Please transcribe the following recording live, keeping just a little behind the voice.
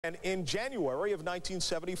And in January of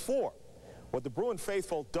 1974, what the Bruin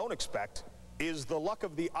faithful don't expect is the luck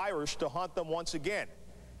of the Irish to haunt them once again.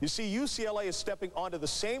 You see, UCLA is stepping onto the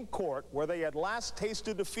same court where they had last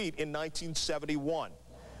tasted defeat in 1971.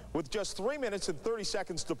 With just 3 minutes and 30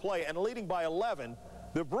 seconds to play and leading by 11,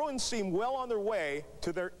 the Bruins seem well on their way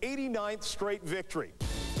to their 89th straight victory.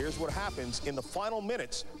 Here's what happens in the final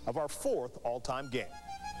minutes of our fourth all-time game.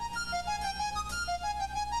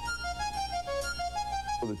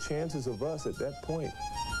 The chances of us at that point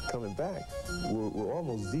coming back were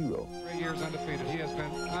almost zero. 3 years undefeated. He has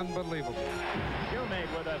been unbelievable. Shoemate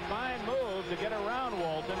with a fine move to get around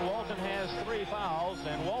Walton. Walton has 3 fouls,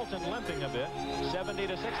 and Walton limping a bit.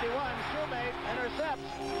 70-61. Shoemate intercepts.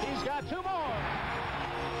 He's got 2 more.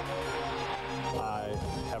 I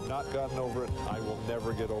have not gotten over it. I will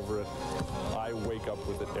never get over it. I wake up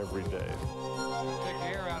with it every day. Take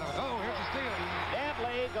the air out of it. Oh, here's a steal.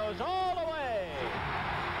 Dantley goes all the way.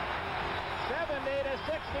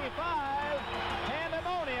 70-65.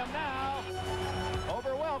 Pandemonium now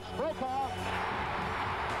over Wilkes. Brokaw.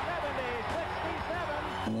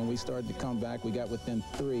 70-67. When we started to come back, we got within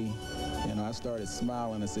 3. You know, I started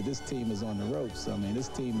smiling. I said, this team is on the ropes. I mean, this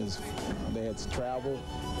team they had traveled.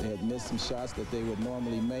 They had missed some shots that they would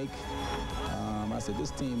normally make. I said,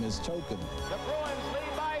 this team is choking. The Bruins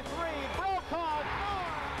lead by 3. Brokaw scores.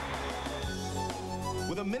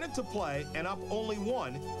 With a minute to play and up only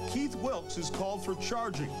 1, Keith Wilkes is called for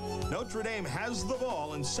charging. Notre Dame has the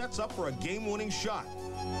ball and sets up for a game-winning shot.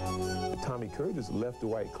 Tommy Curtis left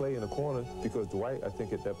Dwight Clay in the corner because Dwight, I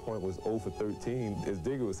think at that point, was 0 for 13. As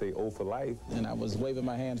Digger would say, 0 for life. And I was waving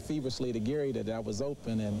my hand feverishly to Gary that I was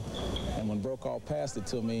open, and when Brokaw passed it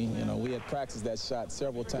to me, you know, we had practiced that shot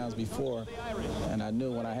several times before, and I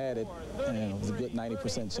knew when I had it, and it was a good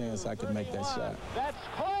 90% chance I could make that shot. That's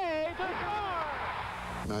Clay to score!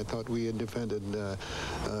 I thought we had defended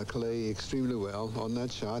Clay extremely well on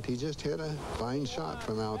that shot. He just hit a fine shot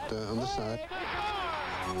from out on the side.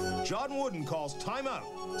 John Wooden calls timeout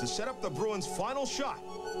to set up the Bruins' final shot.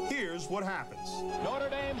 Here's what happens. Notre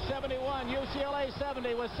Dame 71, UCLA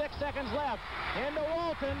 70 with 6 seconds left. Into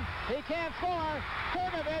Walton. He can't score.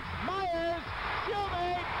 Kurnovich, Myers,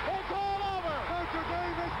 Shoemate. It's all over. Notre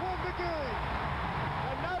Dame has won the game.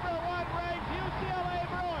 The #1 ranked UCLA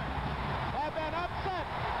Bruins have been upset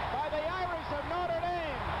by the Irish of Notre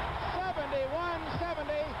Dame.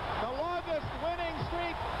 71-70, the longest winning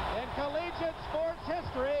streak in collegiate sports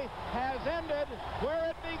history has ended where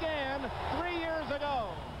it began 3 years ago.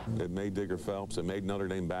 It made Digger Phelps. It made Notre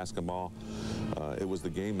Dame basketball. It was the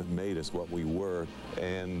game that made us what we were.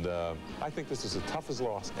 And I think this is the toughest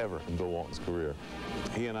loss ever in Bill Walton's career.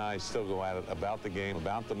 He and I still go at it about the game,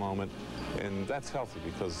 about the moment. And that's healthy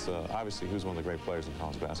because obviously he was one of the great players in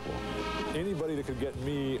college basketball. Anybody that could get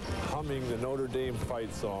me humming the Notre Dame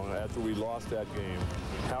fight song after we lost that game,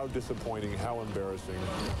 how disappointing, how embarrassing.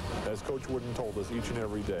 As Coach Wooden told us each and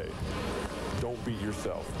every day, don't beat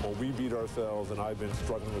yourself. Well, we beat ourselves, and I've been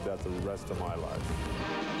struggling with that the rest of my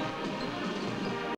life.